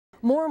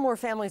More and more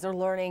families are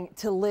learning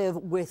to live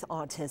with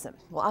autism.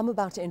 Well, I'm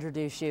about to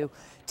introduce you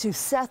to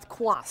Seth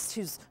Chwast,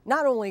 who's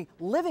not only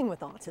living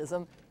with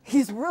autism,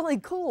 he's really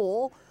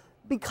cool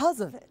because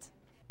of it.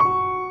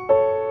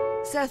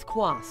 Seth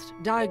Chwast,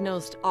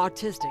 diagnosed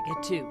autistic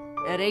at 2.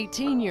 At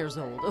 18 years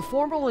old, a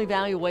formal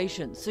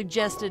evaluation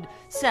suggested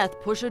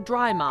Seth push a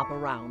dry mop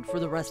around for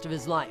the rest of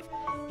his life.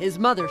 His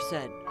mother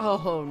said,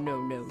 "Oh,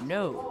 no, no,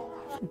 no."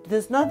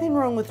 There's nothing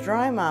wrong with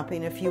dry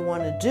mopping if you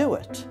want to do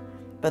it,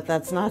 but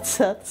that's not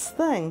Seth's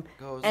thing.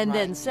 And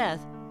then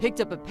Seth picked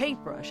up a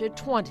paintbrush at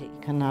 20.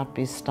 Cannot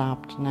be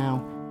stopped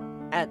now.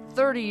 At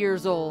 30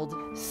 years old,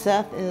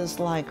 Seth is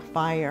like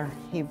fire.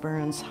 He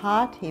burns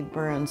hot, he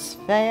burns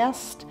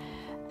fast,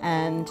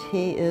 and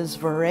he is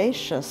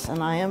voracious,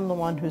 and I am the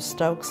one who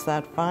stokes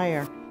that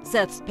fire.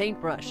 Seth's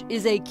paintbrush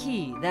is a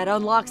key that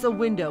unlocks a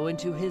window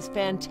into his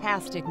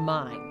fantastic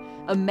mind.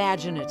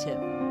 Imaginative,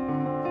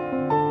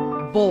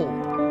 bold,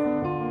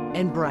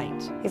 and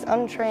bright. He's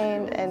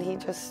untrained and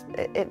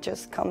it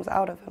just comes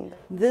out of him.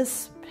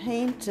 This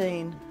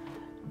painting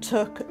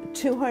took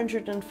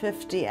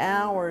 250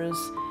 hours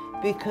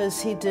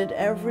because he did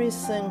every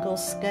single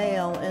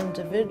scale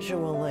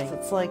individually.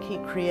 It's like he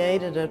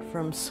created it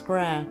from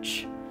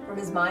scratch. From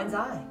his mind's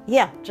eye.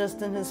 Yeah,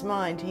 just in his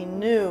mind. He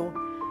knew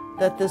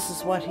that this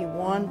is what he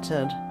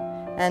wanted,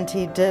 and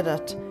he did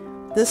it.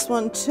 This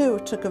one, too,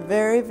 took a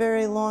very,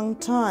 very long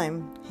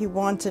time. He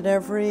wanted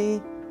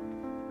every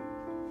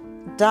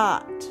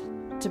dot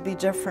to be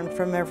different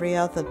from every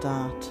other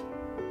dot.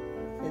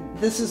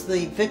 This is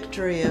the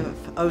victory of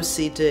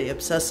OCD,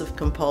 obsessive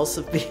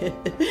compulsive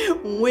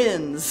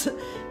wins,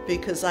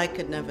 because I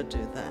could never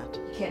do that.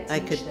 You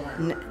can't teach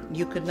that.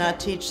 You could not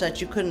teach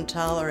that. You couldn't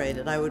tolerate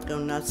it. I would go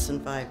nuts in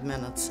 5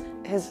 minutes.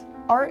 His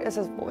art is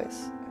his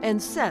voice. And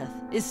Seth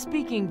is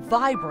speaking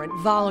vibrant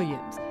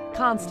volumes,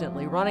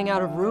 constantly running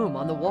out of room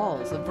on the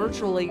walls of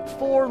virtually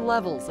 4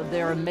 levels of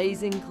their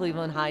amazing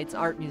Cleveland Heights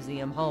Art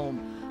Museum home,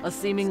 a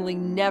seemingly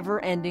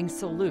never-ending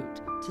salute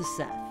to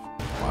Seth.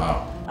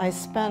 Wow. I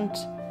spent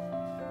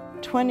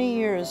 20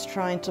 years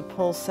trying to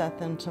pull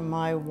Seth into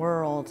my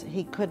world.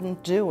 He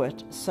couldn't do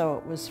it, so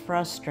it was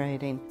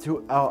frustrating.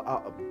 To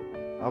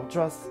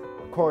Ultras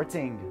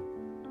courting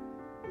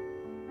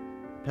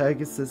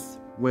Pegasus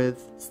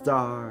with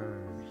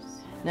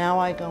stars. Now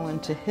I go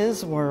into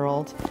his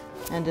world,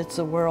 and it's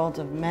a world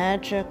of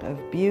magic, of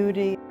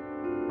beauty.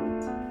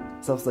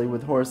 Self-study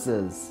with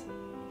horses.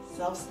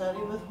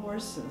 Self-study with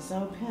horses,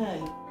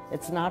 okay.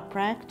 It's not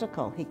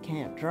practical. He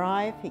can't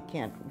drive, he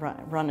can't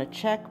run a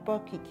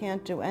checkbook, he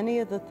can't do any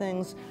of the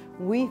things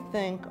we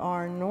think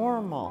are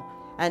normal.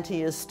 And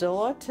he is still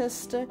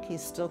autistic, he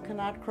still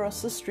cannot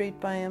cross the street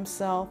by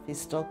himself, he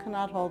still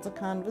cannot hold a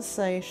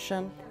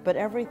conversation. But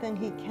everything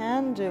he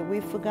can do,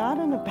 we've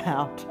forgotten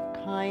about.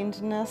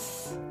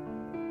 Kindness,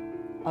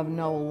 of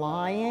no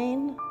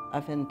lying,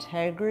 of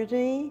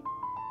integrity,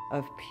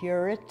 of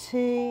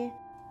purity.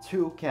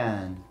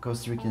 Toucan,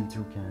 Costa Rican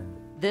toucan.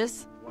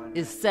 This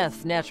is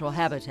Seth's natural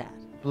habitat.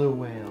 Blue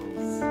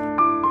whales.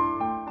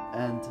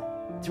 And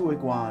 2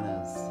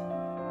 iguanas.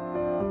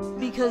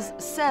 Because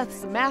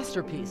Seth's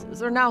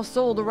masterpieces are now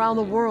sold around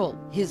the world,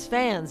 his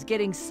fans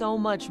getting so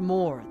much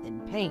more than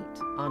paint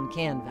on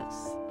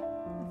canvas.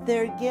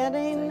 They're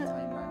getting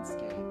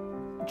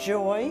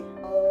joy.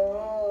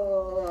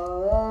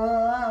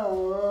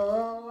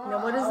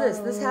 Now what is this?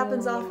 This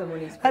happens often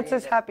when he's That's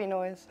his happy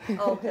noise.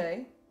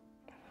 Okay.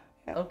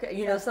 Yeah. Okay,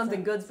 you know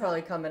something good's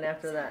probably coming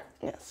after that.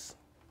 Yes.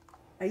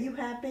 Are you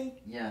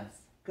happy?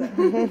 Yes.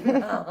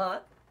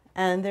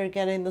 And they're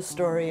getting the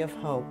story of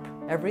hope.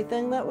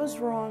 Everything that was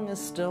wrong is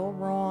still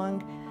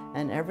wrong,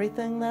 and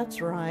everything that's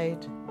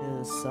right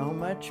is so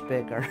much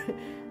bigger.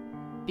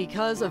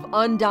 Because of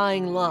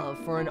undying love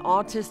for an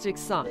autistic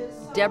son,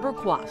 Deborah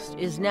Chwast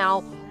is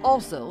now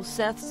also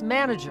Seth's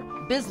manager,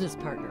 business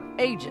partner,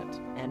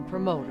 agent, and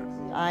promoter.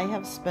 I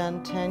have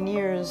spent 10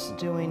 years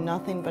doing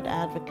nothing but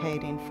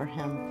advocating for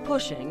him.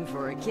 Pushing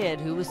for a kid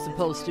who was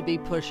supposed to be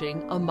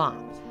pushing a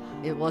mom.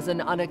 It was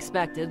an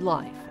unexpected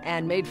life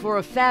and made for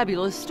a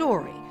fabulous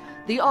story.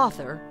 The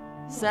author,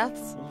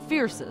 Seth's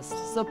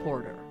fiercest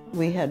supporter.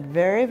 We had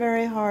very,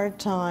 very hard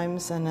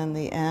times, and in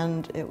the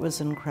end, it was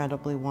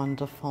incredibly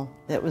wonderful.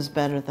 It was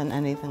better than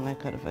anything I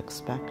could have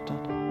expected.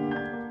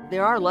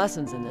 There are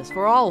lessons in this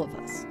for all of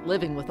us,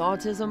 living with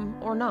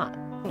autism or not.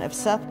 If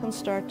Seth can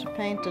start to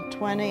paint at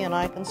 20 and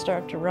I can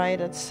start to write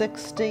at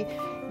 60,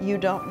 you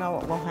don't know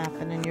what will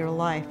happen in your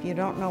life. You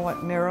don't know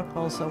what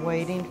miracles are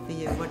waiting for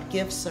you, what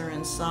gifts are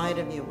inside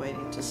of you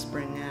waiting to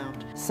spring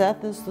out.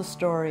 Seth is the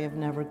story of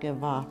never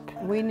give up.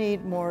 We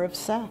need more of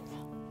Seth.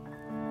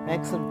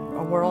 Makes a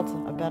world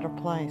a better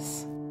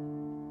place.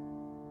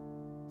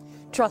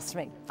 Trust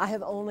me, I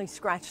have only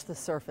scratched the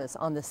surface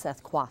on the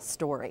Seth Chwast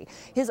story.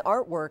 His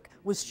artwork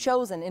was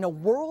chosen in a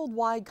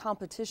worldwide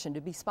competition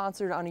to be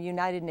sponsored on a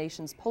United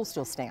Nations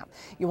postal stamp.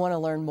 You want to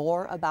learn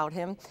more about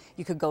him?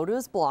 You could go to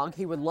his blog.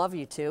 He would love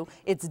you to.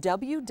 It's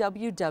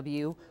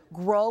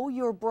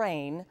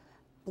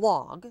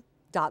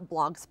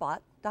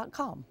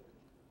www.growyourbrainblog.blogspot.com.